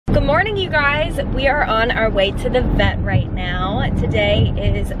morning, you guys. We are on our way to the vet right now. Today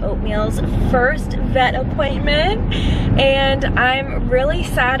is Oatmeal's first vet appointment, and I'm really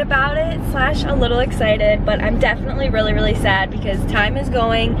sad about it, slash a little excited, but I'm definitely really sad because time is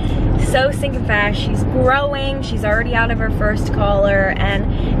going so stinking fast. She's growing, she's already out of her first collar,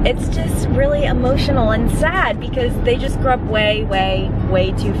 and it's just really emotional and sad because they just grow up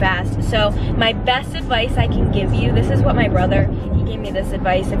way too fast. So my best advice I can give you, this is what my brother, he gave me this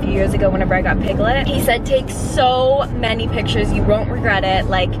advice a few years ago whenever I got Piglet. He said take so many pictures, you won't regret it.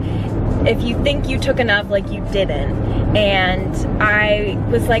 Like, if you think you took enough, like, you didn't. And I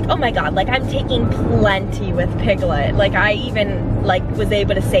was like, oh my god, like, I'm taking plenty with Piglet. Like, I even like was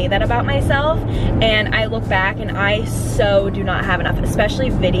able to say that about myself, and I look back and I so do not have enough, especially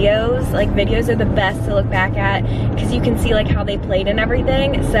videos. Like, videos are the best to look back at because you can see like how they played and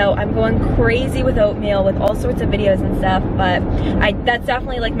everything. So I'm going crazy with Oatmeal with all sorts of videos and stuff, but that's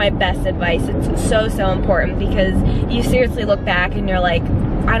definitely like my best advice. It's so important because you seriously look back and you're like,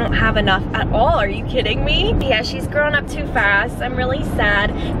 I don't have enough at all. Are you kidding me? Yeah, she's grown up too fast. I'm really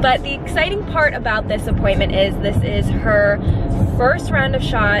sad. But the exciting part about this appointment is this is her first round of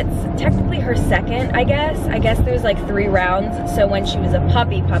shots, technically her second, I guess. I guess there's like 3 rounds. So when she was a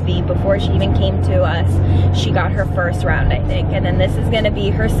puppy, before she even came to us, she got her first round, I think. And then this is gonna be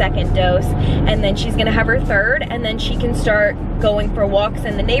her second dose. And then she's gonna have her third, and then she can start going for walks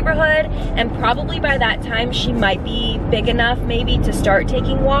in the neighborhood. And probably by that time, she might be big enough maybe to start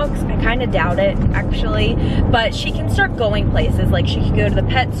taking walks. I kind of doubt it, actually, but she can start going places. Like, she can go to the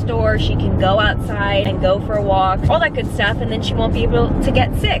pet store, she can go outside and go for a walk, all that good stuff, and then she won't be able to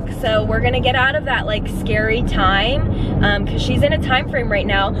get sick. So we're gonna get out of that like scary time, because she's in a time frame right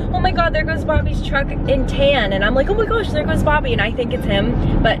now. Oh my god, there goes Bobby's truck in tan, and I'm like, oh my gosh, there goes Bobby, and I think it's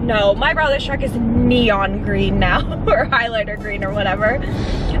him, but no, my brother's truck is neon green now, or highlighter green or whatever.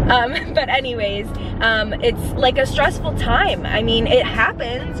 But anyways, it's like a stressful time. I mean, it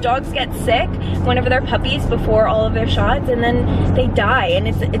happens. Dogs get sick whenever they're puppies before all of their shots, and then they die, and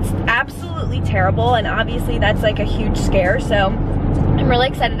it's absolutely terrible, and obviously that's like a huge scare. So I'm really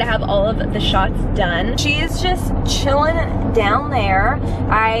excited to have all of the shots done. She is just chilling down there.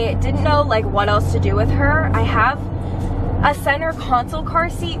 I didn't know like what else to do with her. I have a center console car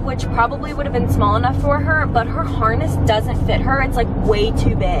seat, which probably would have been small enough for her, but her harness doesn't fit her. It's like way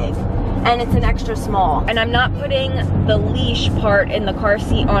too big, and it's an extra small. And I'm not putting the leash part in the car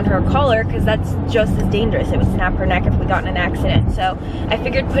seat on her collar because that's just as dangerous. It would snap her neck if we got in an accident. So I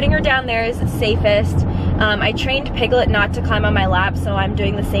figured putting her down there is safest. I trained Piglet not to climb on my lap, so I'm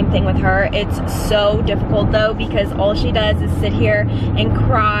doing the same thing with her. It's so difficult though because all she does is sit here and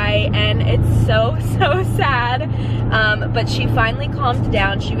cry, and it's so sad. But she finally calmed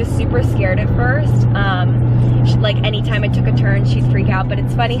down. She was super scared at first. Like anytime I took a turn, she'd freak out, but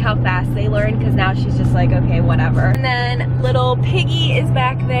it's funny how fast they learn because now she's just like, okay, whatever. And then little Piggy is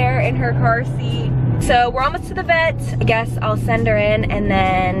back there in her car seat. So we're almost to the vet. I guess I'll send her in, and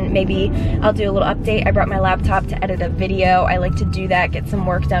then maybe I'll do a little update. I brought my laptop to edit a video. I like to do that, get some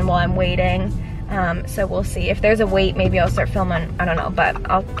work done while I'm waiting. So we'll see. If there's a wait, maybe I'll start filming. I don't know, but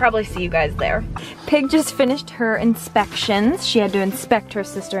I'll probably see you guys there. Pig just finished her inspections. She had to inspect her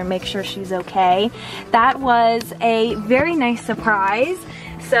sister and make sure she's okay. That was a very nice surprise.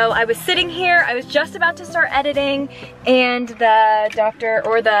 So I was sitting here, I was just about to start editing, and the doctor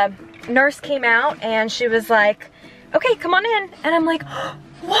or the nurse came out and she was like, okay, come on in. And I'm like,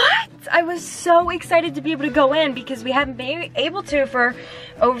 what? I was so excited to be able to go in because we haven't been able to for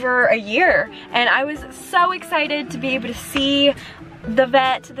over a year. And I was so excited to be able to see the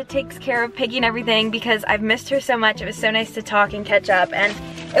vet that takes care of Piggy and everything because I've missed her so much. It was so nice to talk and catch up, and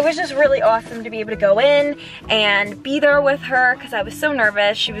it was just really awesome to be able to go in and be there with her because I was so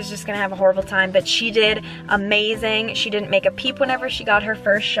nervous. She was just gonna have a horrible time, but she did amazing. She didn't make a peep whenever she got her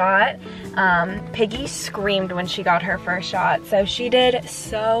first shot. Piggy screamed when she got her first shot, so she did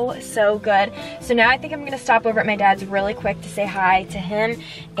so good. So now I think I'm gonna stop over at my dad's really quick to say hi to him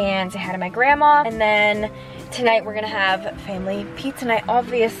and say hi to my grandma, and then tonight we're gonna have family pizza night,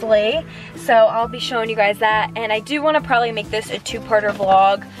 obviously. So I'll be showing you guys that, and I do want to probably make this a 2-parter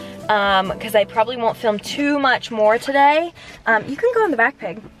vlog because I probably won't film too much more today. You can go in the back,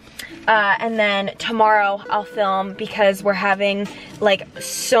 Pig. And then tomorrow I'll film because we're having like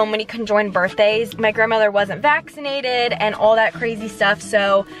so many conjoined birthdays. My grandmother wasn't vaccinated and all that crazy stuff,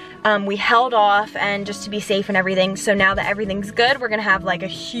 so we held off and just to be safe and everything. So now that everything's good, we're gonna have like a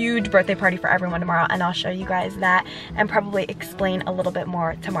huge birthday party for everyone tomorrow, and I'll show you guys that and probably explain a little bit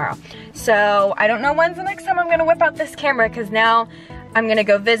more tomorrow. So I don't know when's the next time I'm gonna whip out this camera because now I'm gonna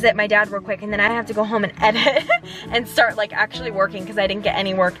go visit my dad real quick, and then I have to go home and edit and start like actually working because I didn't get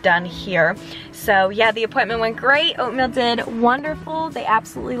any work done here. So yeah, the appointment went great. Oatmeal did wonderful. They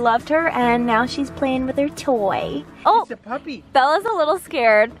absolutely loved her, and now she's playing with her toy. Oh, it's a puppy. Bella's a little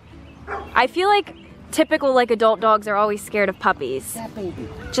scared. I feel like typical like adult dogs are always scared of puppies. That baby.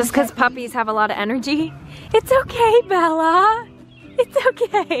 Just because puppies have a lot of energy. It's okay, Bella. It's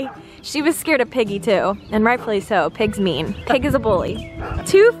okay. She was scared of Piggy too, and rightfully so. Pig's mean. Pig is a bully.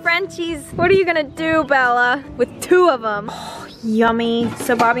 2 Frenchies. What are you gonna do, Bella, with 2 of them? Oh, yummy.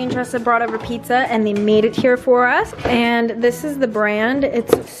 So Bobby and Tressa brought over pizza and they made it here for us. And this is the brand.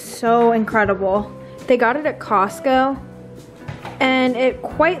 It's so incredible. They got it at Costco. And it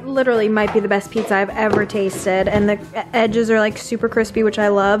quite literally might be the best pizza I've ever tasted. And the edges are like super crispy, which I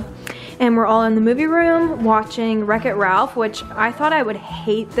love. And we're all in the movie room watching Wreck-It Ralph, which I thought I would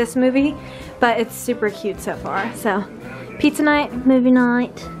hate this movie, but it's super cute so far. So, pizza night, movie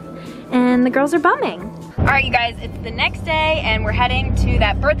night, and the girls are bumming. All right, you guys, it's the next day, and we're heading to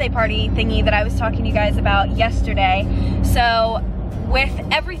that birthday party thingy that I was talking to you guys about yesterday. So, with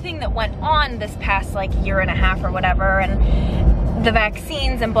everything that went on this past like year and a half or whatever, and the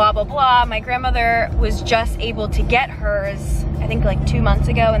vaccines and blah, blah, blah, my grandmother was just able to get hers, I think like 2 months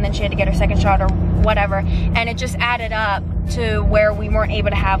ago, and then she had to get her second shot or whatever, and it just added up to where we weren't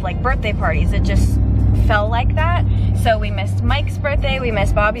able to have like birthday parties. It just fell like that. So we missed Mike's birthday, we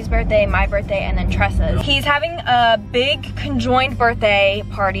missed Bobby's birthday, my birthday, and then Tressa's. He's having a big conjoined birthday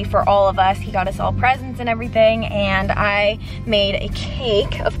party for all of us. He got us all presents and everything, and I made a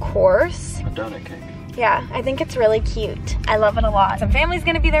cake, of course. A donut cake. Yeah, I think it's really cute. I love it a lot. Some family's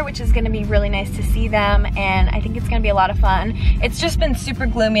gonna be there, which is gonna be really nice to see them, and I think it's gonna be a lot of fun. It's just been super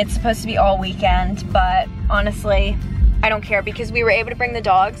gloomy. It's supposed to be all weekend, but honestly, I don't care because we were able to bring the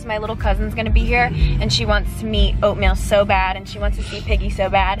dogs. My little cousin's gonna be here, and she wants to meet Oatmeal so bad, and she wants to see Piggy so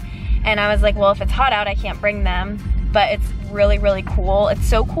bad. And I was like, well, if it's hot out, I can't bring them. But it's really, really cool. It's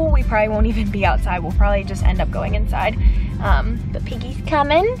so cool, we probably won't even be outside. We'll probably just end up going inside. But Piggy's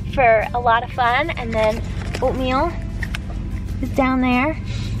coming for a lot of fun, and then Oatmeal is down there.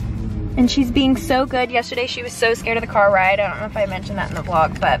 And she's being so good. Yesterday she was so scared of the car ride. I don't know if I mentioned that in the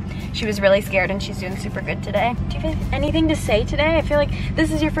vlog, but she was really scared, and she's doing super good today. Do you have anything to say today? I feel like this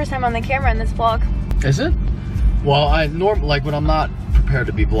is your first time on the camera in this vlog. Is it? Well, like when I'm not prepared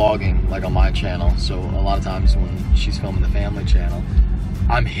to be vlogging like on my channel, so a lot of times when she's filming the family channel,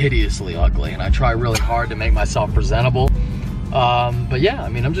 I'm hideously ugly, and I try really hard to make myself presentable. But yeah, I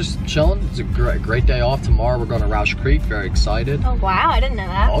mean, I'm just chilling. It's a great day off tomorrow. We're going to Roush Creek. Very excited. Oh wow, I didn't know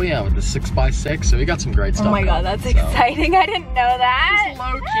that. Oh yeah, with the 6x6. So we got some great stuff. Oh my god, that's exciting. I didn't know that. It's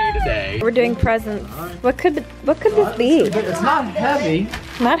low key today. We're doing presents. What could this be? It's not heavy.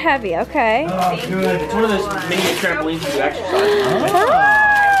 Not heavy. Okay. It's one of those mini trampolines you exercise.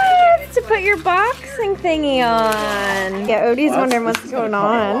 To put your boxing thingy on. Yeah, Odie's wondering what's going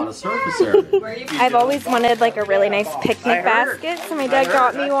on. I've always wanted like a really nice picnic basket, so my dad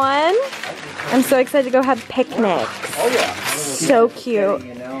got me one. I'm so excited to go have picnics. Oh yeah. So cute.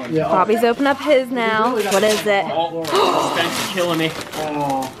 Bobby's opened up his now. What is it? Oh, Spencer's killing me.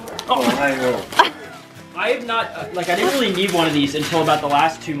 Oh. I have not, like I didn't really need one of these until about the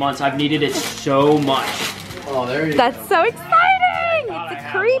last 2 months. I've needed it so much. Oh, there you go. That's so exciting. It's a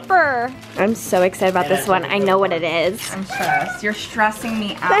creeper. I'm so excited about this one. I know what it is. I'm stressed. You're stressing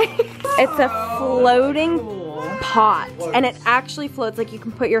me out. It's a floating pot, and it actually floats. Like you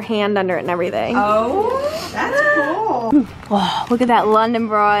can put your hand under it and everything. Oh, that's cool. Oh, look at that London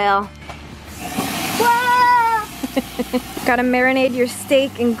broil. Gotta marinate your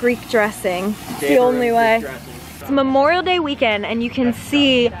steak in Greek dressing. It's the only way. It's Memorial Day weekend, and you can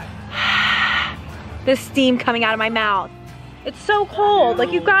see the steam coming out of my mouth. It's so cold.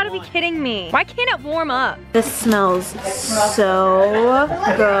 Like, you've got to be kidding me. Why can't it warm up? This smells so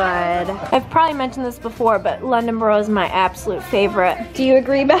good. I've probably mentioned this before, but London broil is my absolute favorite. Do you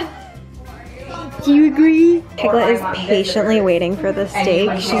agree, Beth? Do you agree? Piglet is patiently waiting for the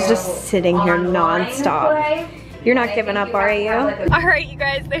steak. She's just sitting here non-stop. You're not giving up, are you? All right, you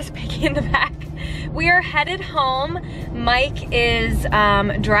guys, there's Piggy in the back. We are headed home. Mike is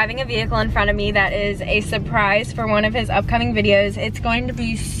driving a vehicle in front of me that is a surprise for one of his upcoming videos. It's going to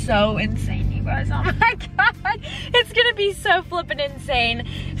be so insane, you guys. Oh my God. It's gonna be so flippin' insane.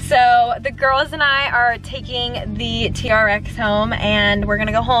 So the girls and I are taking the TRX home, and we're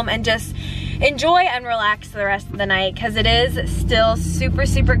gonna go home and just enjoy and relax the rest of the night because it is still super,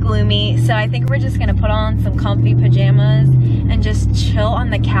 super gloomy. So I think we're just gonna put on some comfy pajamas and just chill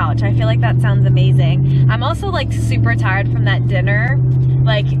on the couch. I feel like that sounds amazing. I'm also like super tired from that dinner.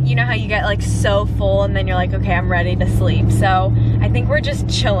 like, you know how you get like so full and then you're like, okay, I'm ready to sleep. So I think we're just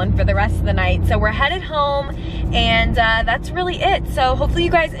chilling for the rest of the night. So we're headed home, and that's really it. So hopefully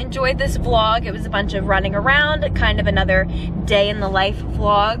you guys enjoyed this vlog. It was a bunch of running around, kind of another day in the life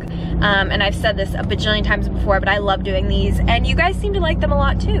vlog. And I've said this a bajillion times before, but I love doing these, and you guys seem to like them a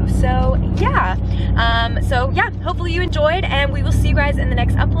lot too. So yeah, hopefully you enjoyed, and we will see you guys in the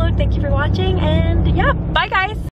next upload. Thank you for watching, and yeah, bye guys.